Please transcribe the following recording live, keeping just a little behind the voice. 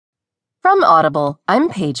From Audible, I'm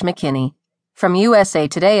Paige McKinney. From USA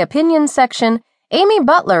Today Opinion section, Amy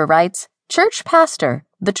Butler writes, Church Pastor,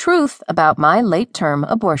 the truth about my late-term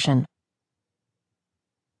abortion.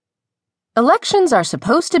 Elections are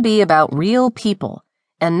supposed to be about real people,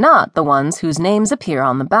 and not the ones whose names appear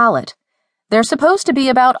on the ballot. They're supposed to be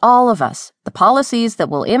about all of us, the policies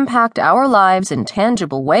that will impact our lives in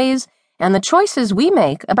tangible ways, and the choices we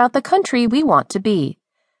make about the country we want to be.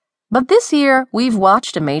 But this year, we've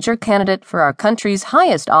watched a major candidate for our country's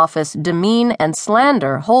highest office demean and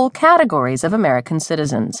slander whole categories of American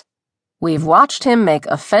citizens. We've watched him make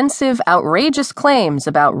offensive, outrageous claims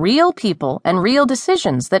about real people and real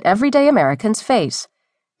decisions that everyday Americans face.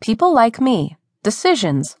 People like me,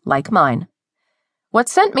 decisions like mine. What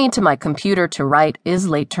sent me to my computer to write is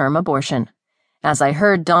late-term abortion. As I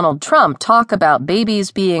heard Donald Trump talk about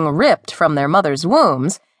babies being ripped from their mothers'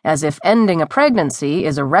 wombs, as if ending a pregnancy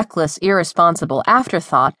is a reckless, irresponsible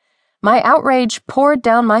afterthought, my outrage poured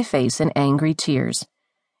down my face in angry tears.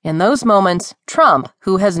 In those moments, Trump,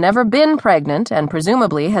 who has never been pregnant and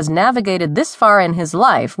presumably has navigated this far in his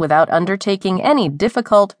life without undertaking any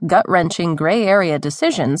difficult, gut-wrenching gray area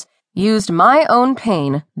decisions, used my own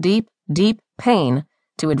pain, deep, deep pain,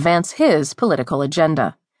 to advance his political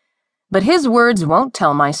agenda. But his words won't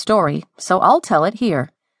tell my story, so I'll tell it here.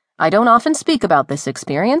 I don't often speak about this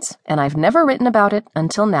experience, and I've never written about it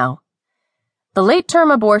until now. The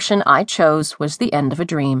late-term abortion I chose was the end of a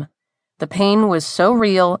dream. The pain was so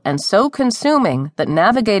real and so consuming that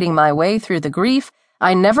navigating my way through the grief,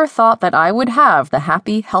 I never thought that I would have the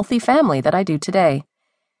happy, healthy family that I do today.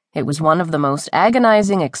 It was one of the most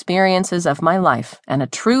agonizing experiences of my life, and a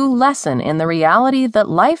true lesson in the reality that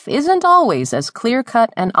life isn't always as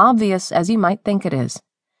clear-cut and obvious as you might think it is.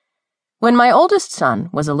 When my oldest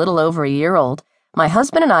son was a little over a year old, my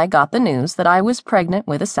husband and I got the news that I was pregnant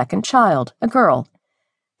with a second child, a girl.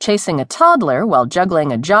 Chasing a toddler while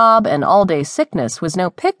juggling a job and all-day sickness was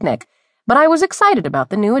no picnic, but I was excited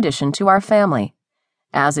about the new addition to our family.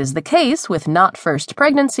 As is the case with not-first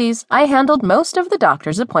pregnancies, I handled most of the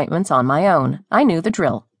doctor's appointments on my own. I knew the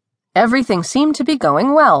drill. Everything seemed to be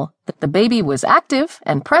going well. The baby was active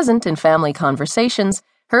and present in family conversations,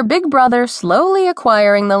 her big brother slowly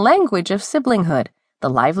acquiring the language of siblinghood, the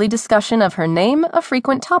lively discussion of her name a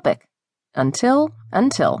frequent topic. Until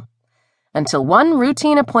one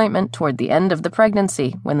routine appointment toward the end of the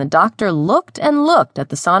pregnancy, when the doctor looked and looked at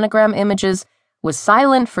the sonogram images, was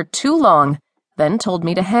silent for too long, then told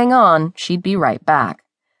me to hang on, she'd be right back.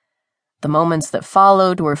 The moments that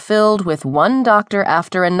followed were filled with one doctor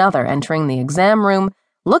after another entering the exam room,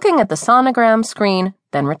 looking at the sonogram screen,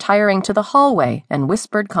 then retiring to the hallway and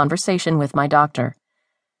whispered conversation with my doctor.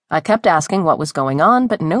 I kept asking what was going on,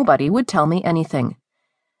 but nobody would tell me anything.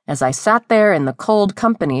 As I sat there in the cold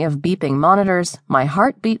company of beeping monitors, my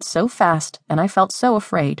heart beat so fast and I felt so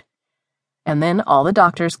afraid. And then all the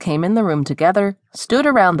doctors came in the room together, stood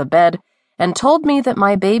around the bed, and told me that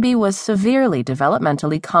my baby was severely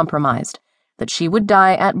developmentally compromised, that she would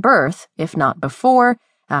die at birth, if not before,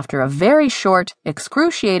 after a very short,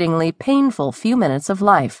 excruciatingly painful few minutes of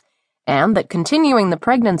life, and that continuing the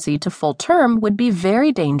pregnancy to full term would be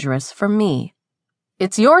very dangerous for me.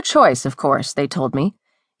 It's your choice, of course, they told me.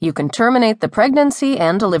 You can terminate the pregnancy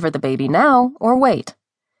and deliver the baby now, or wait.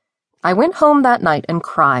 I went home that night and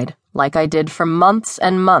cried, like I did for months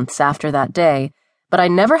and months after that day, but I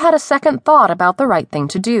never had a second thought about the right thing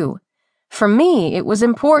to do. For me, it was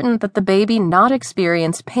important that the baby not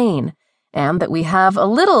experience pain, and that we have a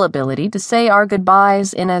little ability to say our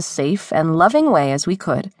goodbyes in as safe and loving way as we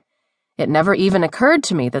could. It never even occurred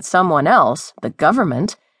to me that someone else, the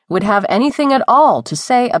government, would have anything at all to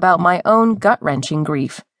say about my own gut-wrenching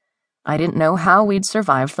grief. I didn't know how we'd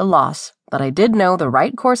survive the loss, but I did know the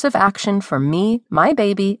right course of action for me, my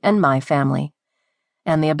baby, and my family.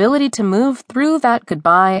 And the ability to move through that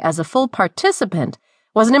goodbye as a full participant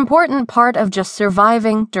was an important part of just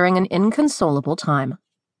surviving during an inconsolable time.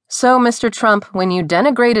 So, Mr. Trump, when you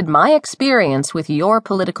denigrated my experience with your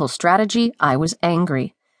political strategy, I was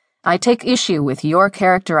angry. I take issue with your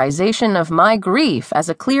characterization of my grief as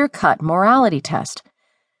a clear-cut morality test.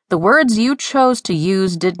 The words you chose to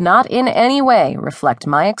use did not in any way reflect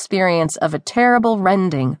my experience of a terrible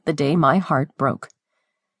rending the day my heart broke.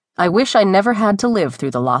 I wish I never had to live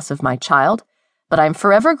through the loss of my child, but I'm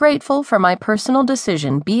forever grateful for my personal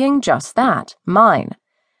decision being just that, mine.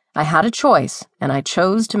 I had a choice, and I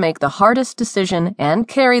chose to make the hardest decision and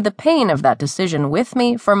carry the pain of that decision with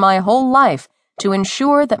me for my whole life to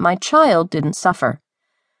ensure that my child didn't suffer.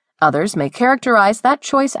 Others may characterize that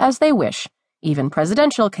choice as they wish. Even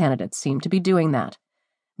presidential candidates seem to be doing that.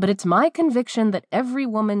 But it's my conviction that every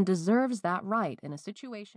woman deserves that right in a situation